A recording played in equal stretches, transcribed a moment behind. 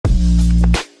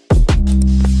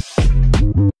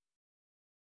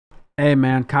Hey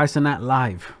man, Cenat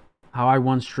live. How I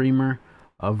won streamer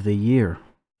of the year.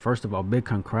 First of all, big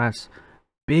congrats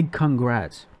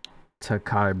to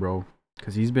Kai, bro,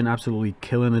 because he's been absolutely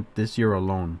killing it this year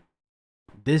alone.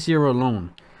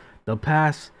 The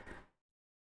past,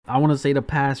 I want to say the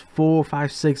past 4,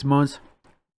 5, 6 months,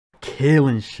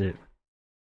 killing shit.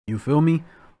 You feel me?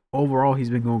 Overall,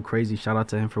 he's been going crazy. Shout out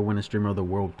to him for winning streamer of the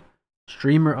world.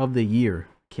 Streamer of the year.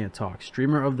 Can't talk.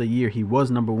 Streamer of the year. He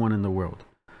was #1 in the world.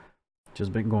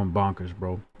 Just been going bonkers,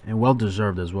 bro, and well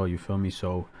deserved as well. You feel me?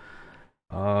 So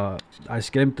I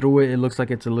skimmed through it. It looks like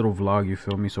it's a little vlog. You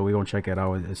feel me? So we gonna check it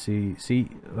out and see.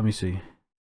 Let me see.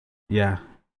 Yeah.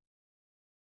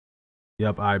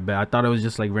 Yep. I bet. I thought it was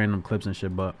just like random clips and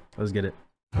shit, but let's get it.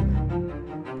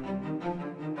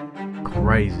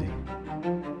 Crazy.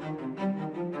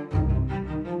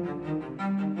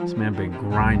 This man been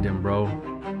grinding, bro.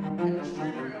 And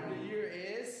streamer of the year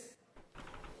is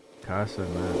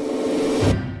Cenat.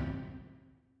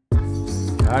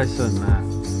 Cenat.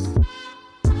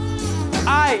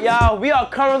 Alright, y'all, we are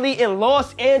currently in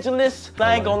Los Angeles.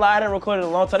 I ain't gonna lie, I didn't record it in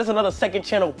a long time. This is another second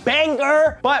channel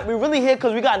banger. But we're really here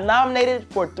because we got nominated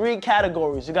for 3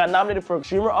 categories. We got nominated for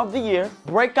Streamer of the Year,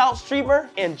 Breakout Streamer,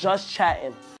 and Just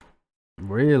Chatting.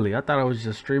 Really? I thought it was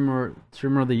just Streamer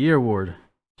of the Year award.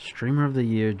 Streamer of the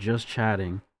Year, Just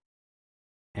Chatting,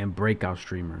 and Breakout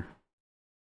Streamer.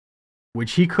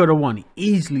 Which he could have won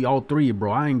easily all 3,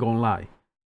 bro. I ain't gonna lie.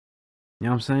 You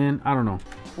know what I'm saying? I don't know.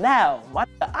 Now,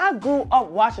 I grew up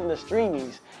watching the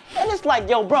streamies, and it's like,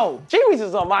 yo, bro, streamies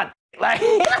is on my like,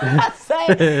 you know what I'm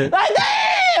saying? Like,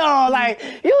 damn, like,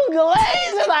 you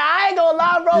glazing. Like, I ain't gonna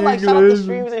lie, bro. Like, shout out to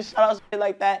streamers and shout out shit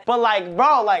like that. But, like,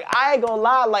 bro, like, I ain't gonna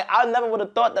lie. Like, I never would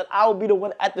have thought that I would be the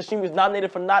one at the streamers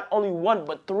nominated for not only 1,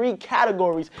 but 3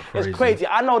 categories. Crazy. It's crazy.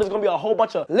 I know there's gonna be a whole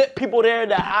bunch of lit people there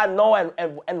that I know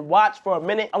and watch for a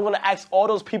minute. I'm gonna ask all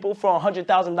those people for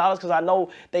 $100,000 because I know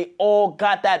they all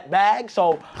got that bag.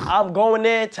 So, I'm going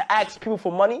there to ask people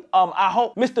for money. I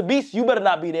hope, Mr. Beast, you better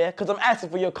not be there because I'm asking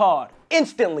for your card.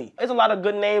 Instantly. There's a lot of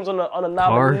good names on the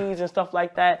nominees and stuff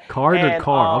like that. Card. I'll take his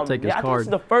card. I think this is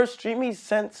the first streamy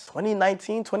since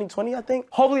 2019, 2020, I think.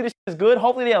 Hopefully this is good.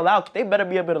 Hopefully they allow, they better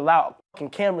be able to allow fucking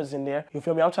cameras in there. You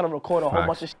feel me? I'm trying to record a whole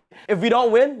bunch of shit. If we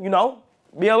don't win, you know,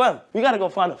 BLM. We gotta go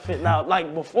find a fit now.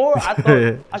 Like before, I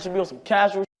thought I should be on some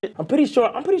casual shit. I'm pretty sure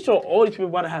all these people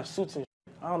about to have suits and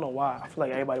shit. I don't know why. I feel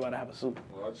like everybody about to have a suit.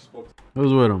 Well, I just spoke to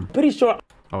Who's with him? Pretty sure.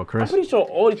 Oh, Chris. I'm pretty sure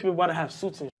all these people about to have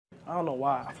suits and shit. I don't know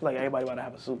why. I feel like everybody about to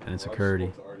have a suit. And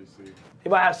security. They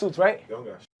about to have suits, right? They don't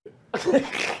got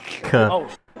shit.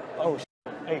 Oh, shit.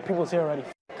 Hey, people's here already.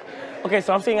 Okay,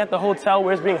 so I'm sitting at the hotel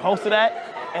where it's being hosted at,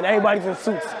 and everybody's in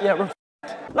suits. Yeah, we're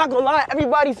not gonna lie,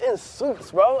 everybody's in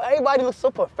suits, bro. Everybody looks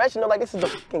so professional, like this is the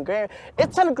fucking Grammy.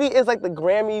 It technically is like the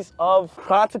Grammys of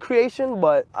content creation,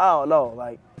 but I don't know,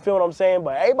 like, you feel what I'm saying?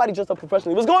 But everybody just up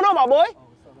professionally. What's going on, my boy?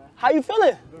 How you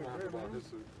feeling?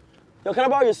 Yo, can I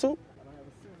borrow your suit?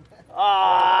 So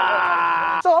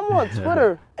I'm on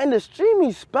Twitter, and the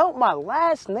streamy spelled my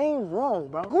last name wrong,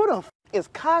 bro. Who the f is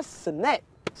Cenat?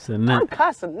 I'm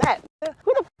Cenat.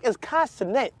 Who the f is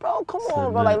Cenat? Bro, come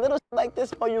on, bro. Like little shit like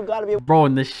this, bro, you gotta be. Bro,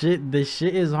 and the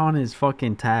shit is on his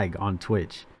fucking tag on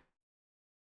Twitch.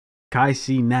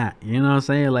 Cenat. You know what I'm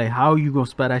saying? Like, how you gonna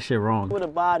spell that shit wrong? With a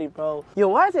body, bro. Yo,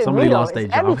 why is it Somebody me, lost their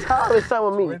job. Every time it's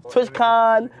something with me.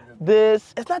 TwitchCon,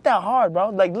 this. It's not that hard,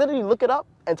 bro. Like, literally look it up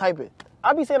and type it.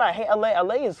 I be saying I hate LA.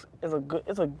 LA is a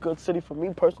good city for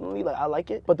me personally. Like I like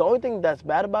it. But the only thing that's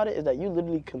bad about it is that you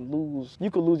literally can lose.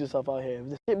 You could lose yourself out here. If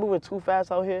the shit moving too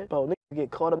fast out here, bro, niggas get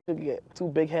caught up. Niggas get too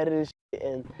big headed and shit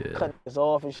and cut this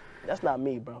off and shit. That's not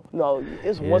me, bro. No,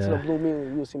 it's once in a blue moon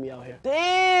when you'll see me out here.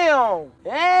 Damn.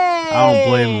 Hey. I don't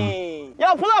blame him.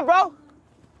 Yo, pull up, bro.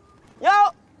 Yo.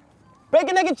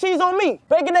 Bacon, egg, and cheese on me.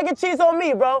 Bacon, egg, and cheese on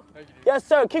me, bro. Yes,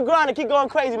 sir. Keep grinding. Keep going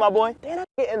crazy, my boy. Damn, I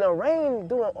get in the rain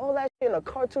doing all that shit in a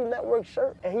Cartoon Network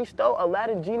shirt, and he stole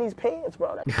Aladdin Genie's pants,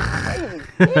 bro. That's crazy.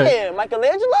 Yeah,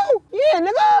 Michelangelo? Yeah,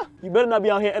 nigga. You better not be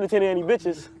out here entertaining any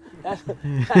bitches. That's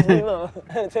me, look.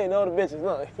 Entertaining all the bitches.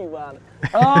 Look, he wildin'.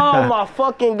 Oh, my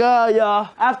fucking God, y'all.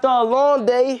 After a long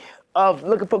day of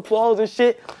looking for clothes and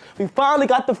shit, we finally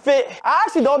got the fit. I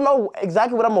actually don't know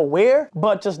exactly what I'm gonna wear,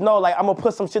 but just know like I'm gonna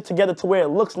put some shit together to where it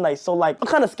looks nice. So like, I'm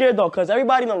kind of scared though, cause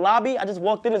everybody in the lobby, I just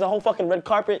walked in, there's a whole fucking red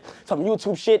carpet, some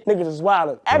YouTube shit, niggas is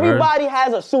wildin'. Everybody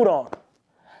has a suit on.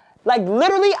 Like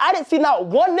literally, I didn't see not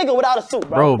one nigga without a suit,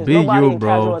 bro. Bro, be you,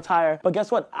 bro. Casual attire. But guess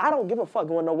what? I don't give a fuck.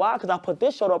 You wanna know why? Cause I put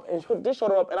this shirt up and put this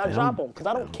shirt up and I drop them, cause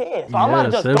I don't care. So I'm about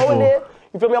to just go in there.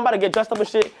 You feel me? I'm about to get dressed up and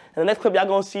shit. And the next clip, y'all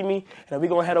gonna see me. And then we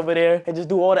gonna head over there and just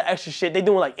do all the extra shit. They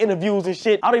doing like interviews and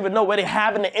shit. I don't even know where they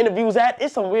having the interviews at.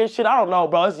 It's some weird shit. I don't know,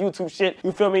 bro. It's YouTube shit.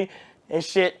 You feel me? and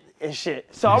shit.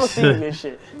 So I'm gonna see you and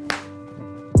shit.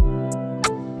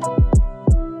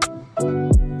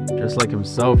 Just like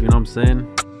himself, you know what I'm saying?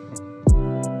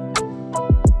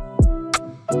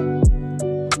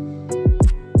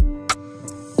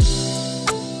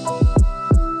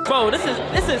 Bro, this is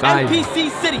NPC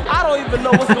City. I don't even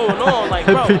know what's going on. Like,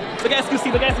 bro, look at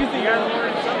SQC.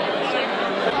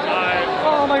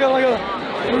 Oh my god,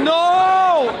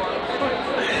 No!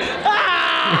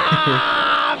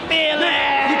 Ah, I feel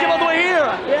it! You came all the way here?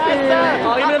 Yeah,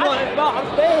 oh, I'm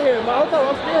staying here, bro.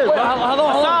 I'm staying. Hello.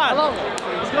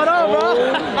 What's going on, bro?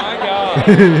 Oh my god.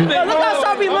 Yo, look how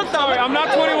sharp he looked, though. I'm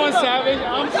not 21 Savage.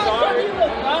 I'm sorry.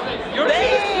 You're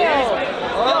damn!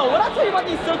 Yo, what I tell you about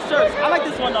these silk shirts? I like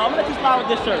this one, though. I'm gonna let you slide with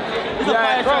this shirt. It's a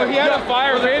fire bro, shirt. he had a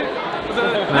fire, man.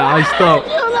 Nah, I stopped.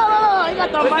 No. He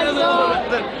got the mic on.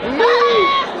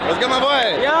 Let's get my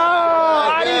boy. Yo,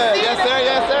 RDC. Yes,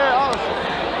 sir.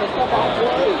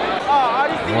 Oh,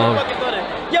 RDC is fucking good.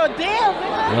 Yo, damn,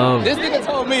 man. Love. This nigga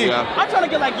told me. I'm trying to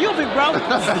get like you, big bro.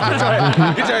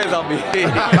 Get your hands off me.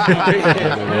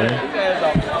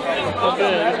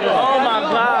 Oh my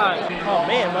god. Oh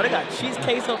man, bro, they got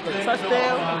cheesecake up for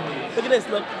touchdown. Look at this,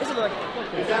 look. This is like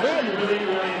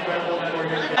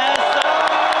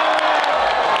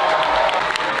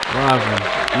What happened?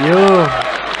 Yo.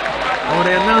 Oh,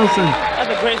 they're announcing. That's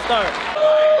a great start.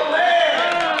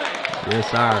 Yes,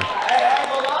 sir.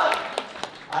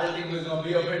 I didn't think we was gonna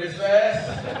be up here this fast,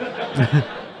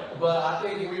 but I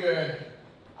think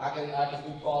I can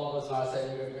speak for all of us, and I say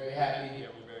we are very happy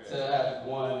to have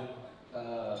won a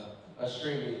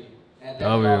streaming, and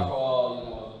thank you all for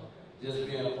all, just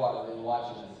being a part of it and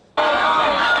watching us.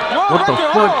 What the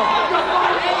fuck?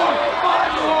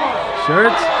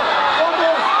 Shirts?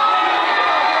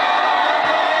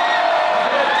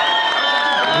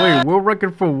 Wait, world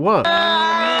record for what?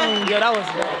 Yeah, that was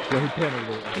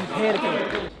He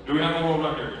panicking. Do we have a world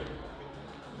record?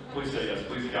 Please say yes.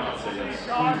 Please God say yes.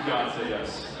 Please God say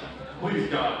yes. Please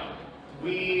God.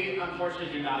 We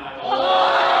unfortunately do not have a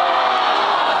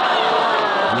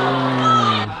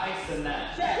Hi, Cenat.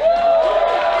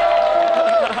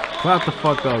 Clap the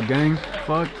fuck up, gang.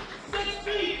 Fuck.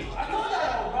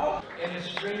 And the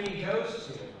streaming goes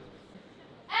to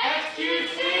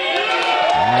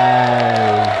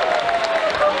Hey.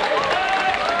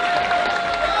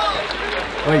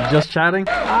 Wait, just chatting?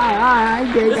 This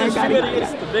is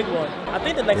it's the big one. I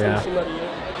think the next one is Streamer of the Year.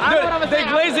 They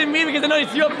glazing me because they know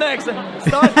it's you up next.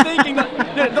 Start thinking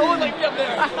that no one like me up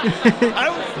there. I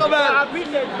don't so bad. I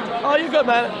appreciate you, bro. Oh, you good,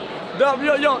 man.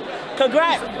 Yo,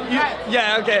 Congrats.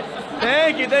 yeah, okay.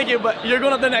 Thank you, but you're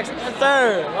going up there next. Yes,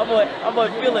 sir. My boy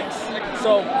Felix.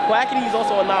 So Quackity is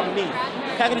also a nominee.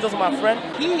 Quackity's also my friend.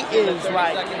 He is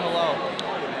like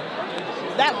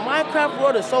that Minecraft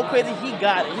world is so crazy. He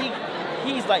got it.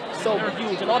 He's like so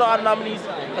huge. And all the other nominees,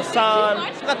 Hassan,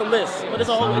 I got the list, but it's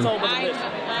a whole bunch of lists.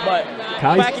 But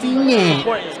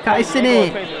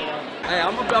Hey,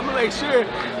 I'm gonna make sure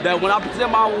that when I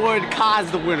present my award, Kai's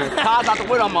the winner. Kai's not the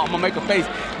winner. I'm gonna make a face.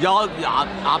 Y'all,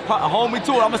 hold me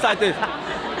to it. I'm gonna say this.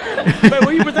 Wait, what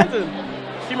are you presenting?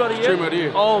 Streamer of the Year? Streamer of the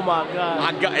Year. Oh my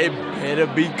god. It better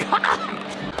be Kai.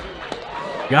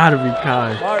 Gotta be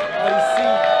Kai. Mark,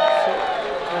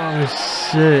 Oh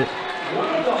shit.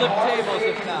 Flip tables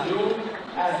if not.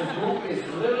 As a group is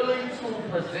literally to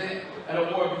present an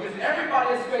award because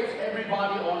everybody expects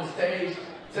everybody on the stage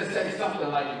to say something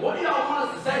like, what do y'all want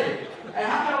us to say? And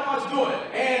how do y'all want us to do it?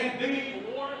 And the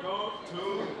award goes to,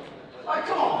 like,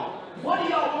 come on, what do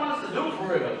y'all want us to do for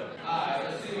real? Alright,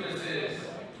 let's see what this is.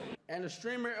 And the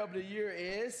streamer of the year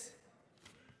is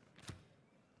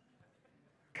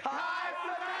Kai.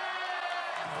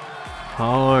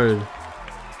 Hard.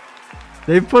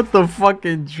 They put the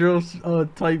fucking drill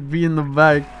type B in the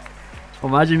back.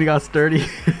 Imagine he got sturdy.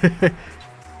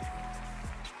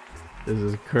 This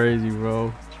is crazy,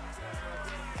 bro.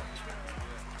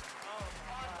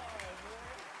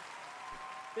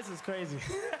 This is crazy.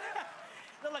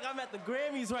 Look like I'm at the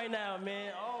Grammys right now,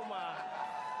 man. Oh my.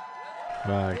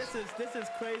 Facts. This is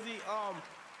crazy.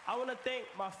 I want to thank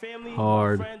my family,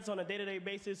 Hard. my friends on a day-to-day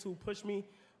basis who push me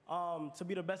to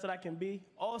be the best that I can be.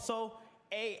 Also,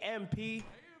 AMP,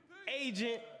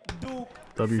 Agent, Duke,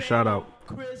 W Sam, shout out.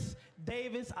 Chris,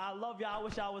 Davis. I love y'all. I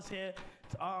wish y'all was here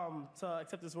to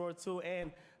accept this award too.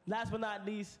 And last but not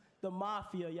least, the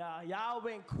Mafia, y'all. Y'all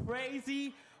went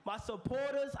crazy. My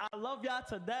supporters, I love y'all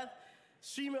to death.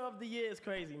 Streamer of the Year is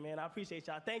crazy, man. I appreciate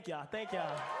y'all. Thank y'all. Thank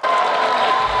y'all.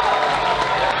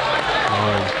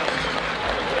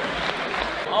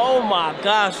 Oh my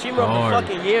gosh, Streamer of the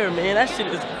fucking Year, man. That shit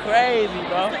is crazy,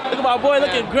 bro. Look at my boy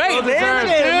looking great, man. Look at him,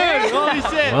 man. Holy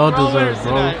shit. Well deserved,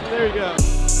 bro. There we go.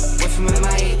 from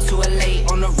MIA to LA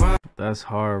on the run. That's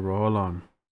hard, bro. Hold on.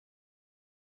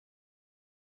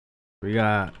 We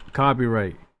got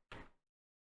copyright.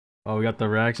 Oh, we got the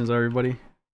reactions, everybody.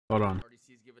 Hold on.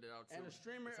 And the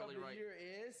streamer of the year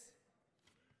is...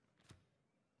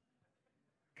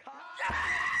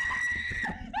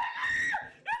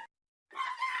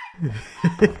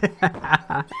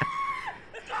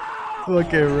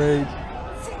 Look at Rage.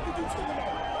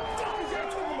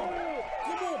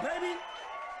 Come on, baby.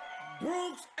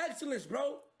 Bronx excellence,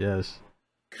 bro. Yes.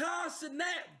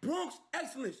 Cenat, Bronx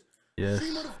excellence. Yes.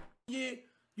 Streamer of the year.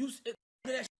 You said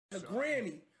that shit a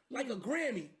Grammy. Like a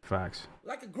Grammy. Facts.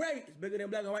 Like a Grammy. It's bigger than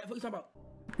black and white. What you talking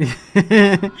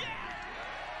about?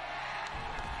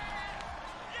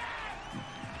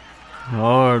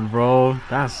 Hard, bro.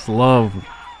 That's love.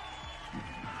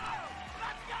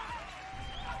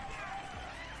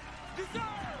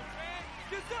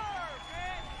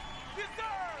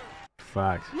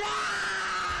 Facts.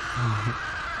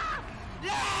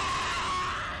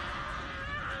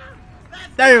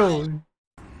 Damn.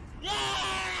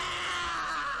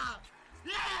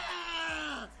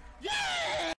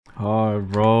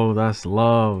 Hard, bro. That's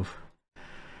love.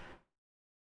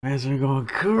 Man's been going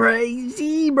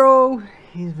crazy, bro.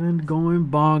 He's been going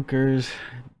bonkers.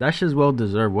 That shit's well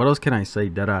deserved. What else can I say?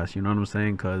 Deadass, you know what I'm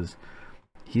saying? Cause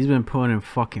he's been putting in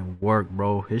fucking work,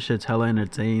 bro. His shit's hella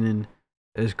entertaining.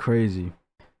 It's crazy.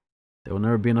 There will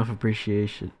never be enough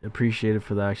appreciated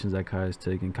for the actions that Kai has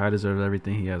taken. Kai deserves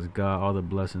everything he has got. All the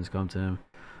blessings come to him.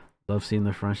 Love seeing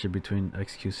the friendship between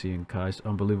XQC and Kai. It's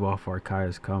unbelievable how far Kai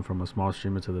has come from a small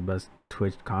streamer to the best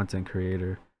Twitch content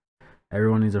creator.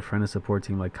 Everyone needs a friend and support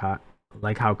team like Kai,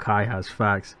 like how Kai has.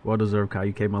 Facts. Well deserved, Kai.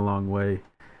 You came a long way.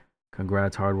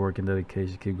 Congrats, hard work and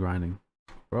dedication. Keep grinding,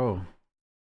 bro.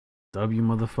 W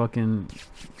motherfucking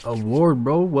award,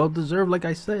 bro. Well deserved, like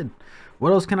I said.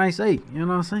 What else can I say? You know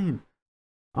what I'm saying?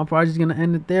 I'm probably just gonna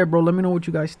end it there, bro. Let me know what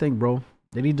you guys think, bro.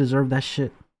 Did he deserve that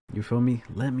shit? You feel me?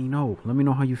 Let me know. Let me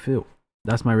know how you feel.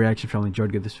 That's my reaction. If you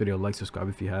enjoyed, give this video a like, subscribe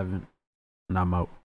if you haven't, and I'm out.